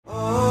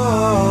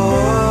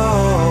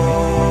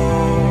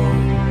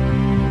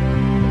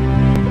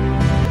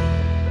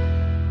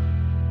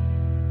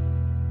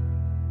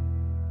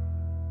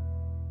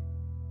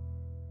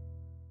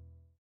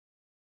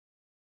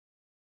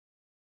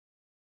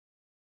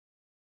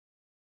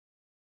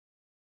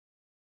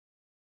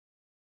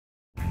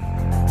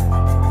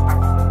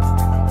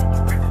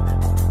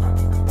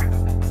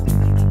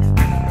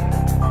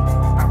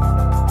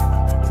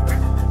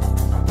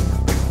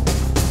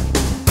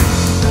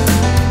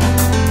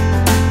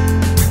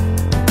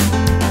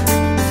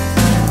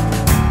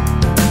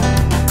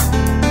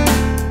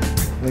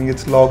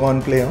log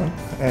on, play on,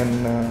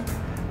 and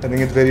I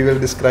think it's very well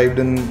described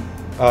in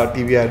our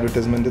TV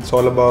advertisement. It's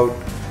all about,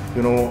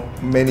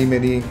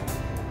 many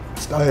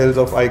styles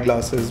of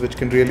eyeglasses which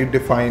can really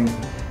define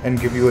and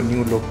give you a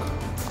new look.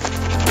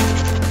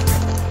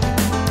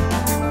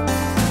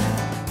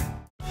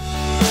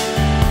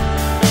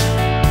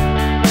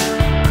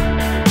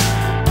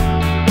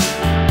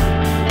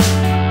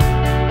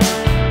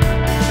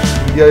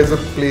 India is a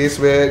place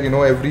where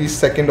every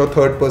second or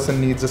third person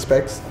needs a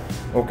specs.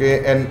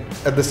 Okay, and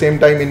at the same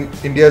time,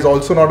 India is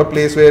also not a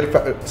place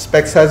where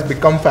specs has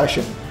become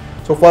fashion.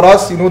 So for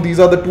us, these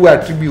are the two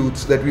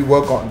attributes that we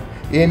work on.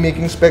 A,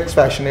 making specs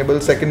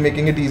fashionable. Second,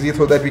 making it easy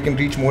so that we can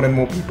reach more and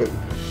more people.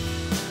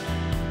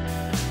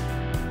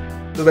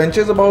 The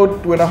venture is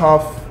about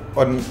 2.5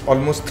 or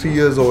almost 3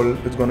 years old.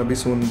 It's going to be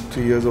soon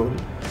 3 years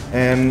old.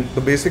 And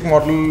the basic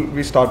model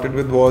we started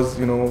with was,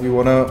 we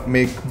want to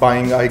make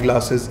buying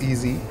eyeglasses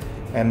easy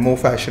and more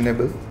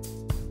fashionable.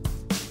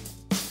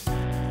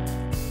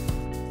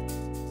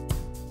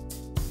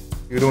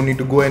 You don't need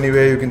to go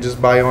anywhere, you can just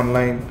buy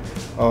online.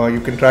 You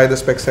can try the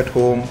specs at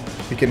home.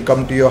 We can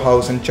come to your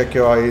house and check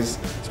your eyes.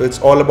 So it's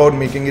all about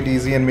making it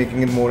easy and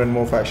making it more and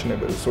more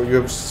fashionable. So you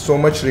have so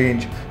much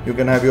range. You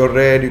can have your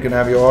red, you can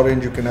have your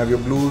orange, you can have your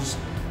blues.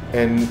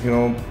 And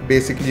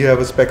basically you have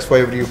a specs for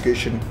every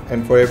occasion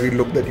and for every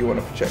look that you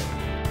want to check.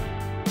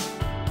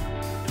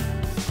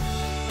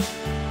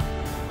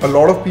 A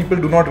lot of people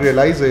do not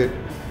realize it,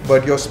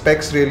 but your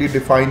specs really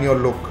define your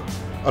look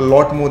a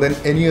lot more than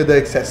any other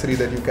accessory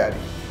that you carry.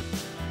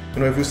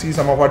 If you see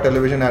some of our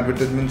television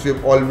advertisements, we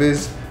have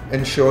always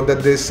ensured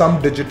that there is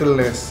some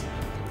digitalness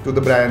to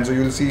the brand. So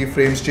you'll see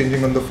frames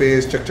changing on the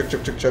face, chuck,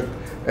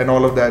 and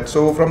all of that.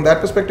 So from that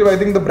perspective, I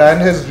think the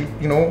brand has,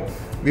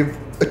 we've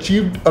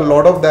achieved a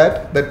lot of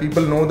that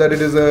people know that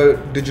it is a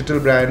digital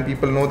brand.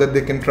 People know that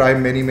they can try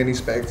many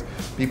specs.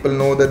 People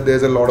know that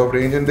there's a lot of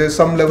range and there's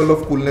some level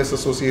of coolness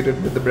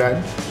associated with the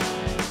brand.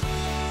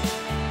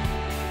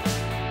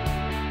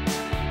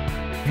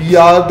 We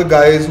are the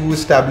guys who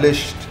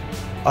established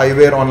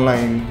eyewear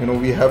online.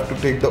 We have to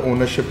take the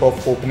ownership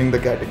of opening the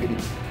category.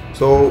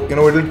 So it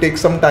will take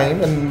some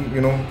time, and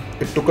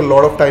it took a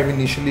lot of time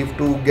initially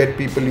to get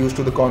people used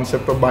to the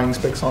concept of buying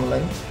specs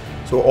online.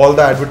 So all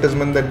the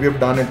advertisement that we have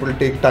done, it will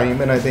take time,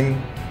 and I think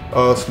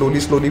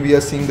slowly we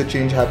are seeing the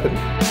change happen.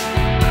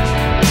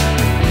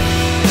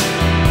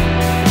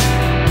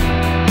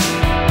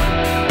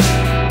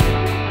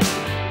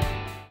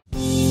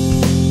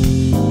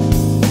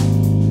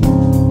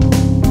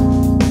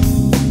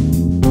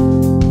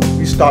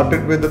 We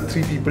started with a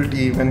 3-people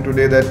team, and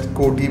today that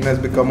core team has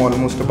become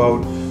almost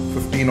about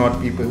 15 odd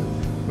people,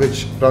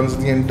 which runs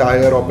the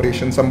entire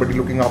operation. Somebody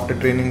looking after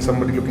training,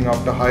 somebody looking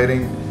after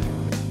hiring.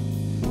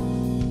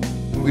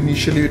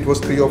 Initially it was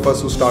 3 of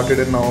us who started,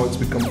 and now it's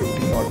become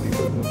 15 odd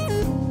people.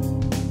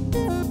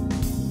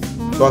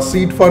 So our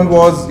seed fund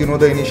was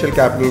the initial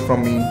capital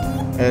from me,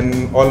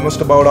 and almost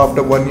about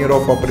after 1 year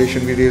of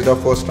operation we raised our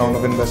first round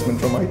of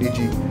investment from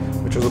IDG,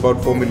 which was about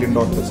 $4 million.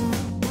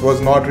 It was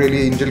not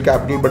really angel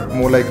capital but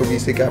more like a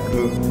VC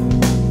capital.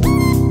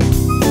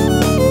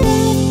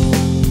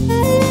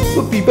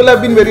 So people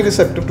have been very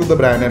receptive to the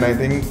brand, and I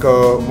think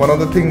one of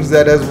the things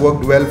that has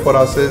worked well for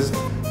us is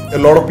a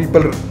lot of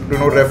people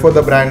refer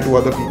the brand to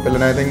other people,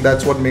 and I think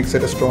that's what makes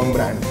it a strong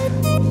brand.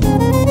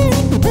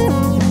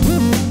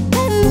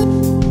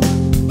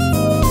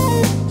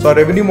 So our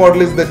revenue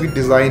model is that we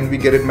design, we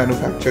get it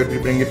manufactured, we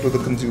bring it to the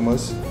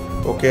consumers,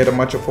 at a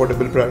much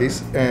affordable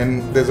price,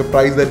 and there's a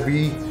price that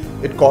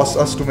it costs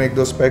us to make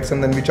those specs,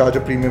 and then we charge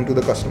a premium to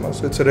the customer.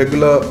 So it's a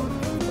regular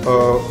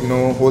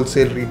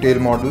wholesale retail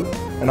model,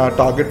 and our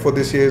target for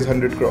this year is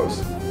 100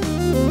 crores.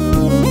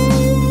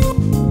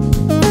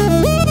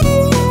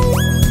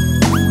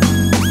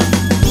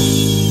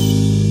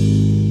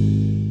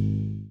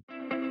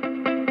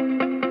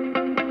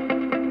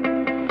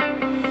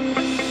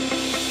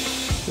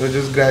 I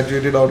just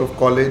graduated out of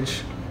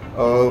college,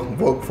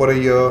 worked for a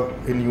year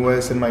in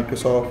US and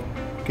Microsoft,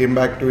 came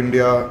back to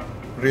India,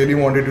 really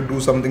wanted to do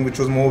something which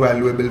was more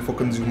valuable for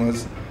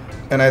consumers.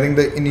 And I think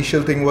the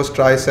initial thing was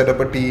try set up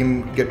a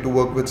team, get to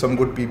work with some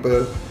good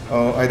people.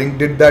 I think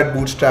did that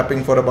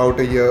bootstrapping for about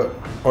a year,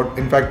 or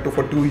in fact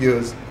for 2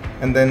 years,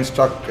 and then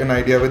struck an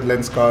idea with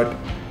Lenskart.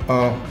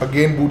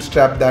 Again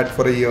bootstrapped that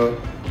for a year,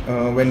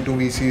 went to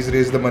VCs,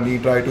 raised the money,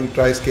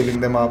 try scaling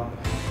them up.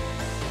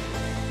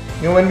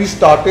 When we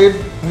started,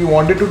 we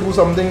wanted to do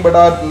something, but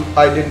our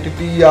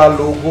identity, our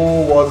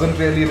logo wasn't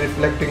really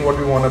reflecting what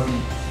we want to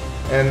be.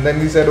 And then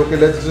we said, okay,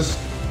 let's just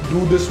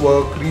do this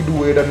work,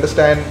 redo it,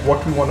 understand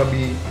what we want to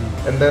be.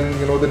 And then,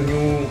 the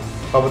new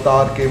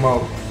avatar came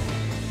out.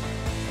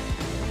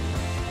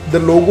 The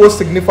logo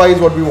signifies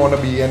what we want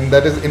to be, and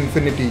that is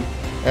infinity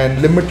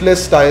and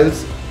limitless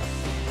styles.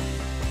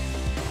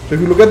 So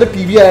if you look at the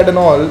TV ad and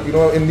all,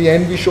 in the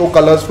end we show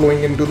colors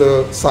flowing into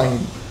the sign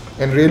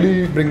and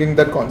really bringing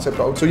that concept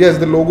out. So yes,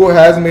 the logo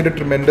has made a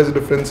tremendous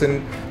difference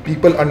in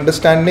people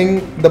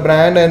understanding the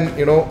brand and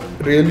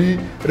really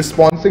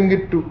responding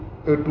it to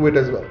it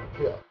as well.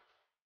 Yeah.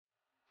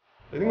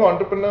 I think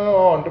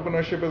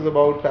entrepreneurship is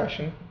about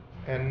passion,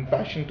 and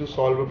passion to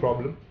solve a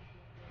problem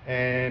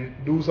and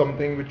do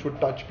something which would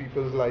touch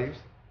people's lives,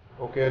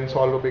 okay, and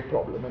solve a big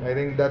problem. And I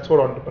think that's what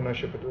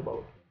entrepreneurship is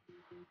about.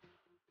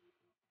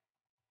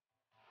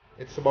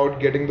 It's about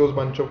getting those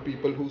bunch of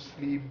people who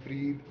sleep,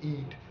 breathe,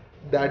 eat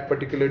that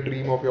particular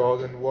dream of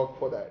yours and work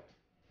for that.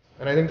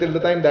 And I think till the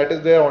time that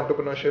is there,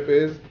 entrepreneurship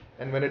is,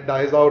 and when it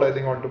dies out, I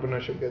think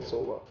entrepreneurship gets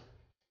over.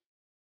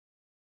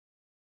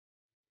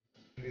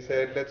 We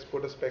said, let's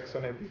put a specs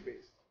on every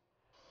face.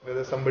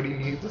 Whether somebody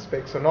needs the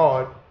specs or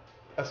not,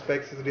 a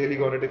specs is really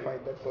going to define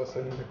that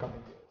person in the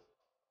coming years.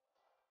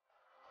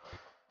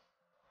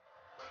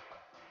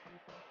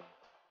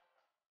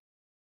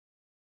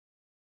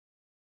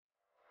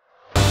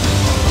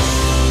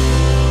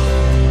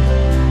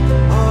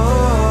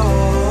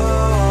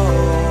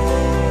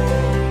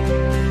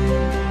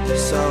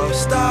 So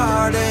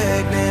start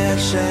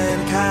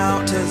ignition,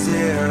 count to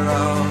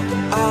zero.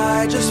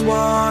 I just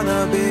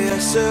wanna be a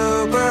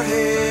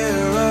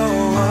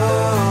superhero.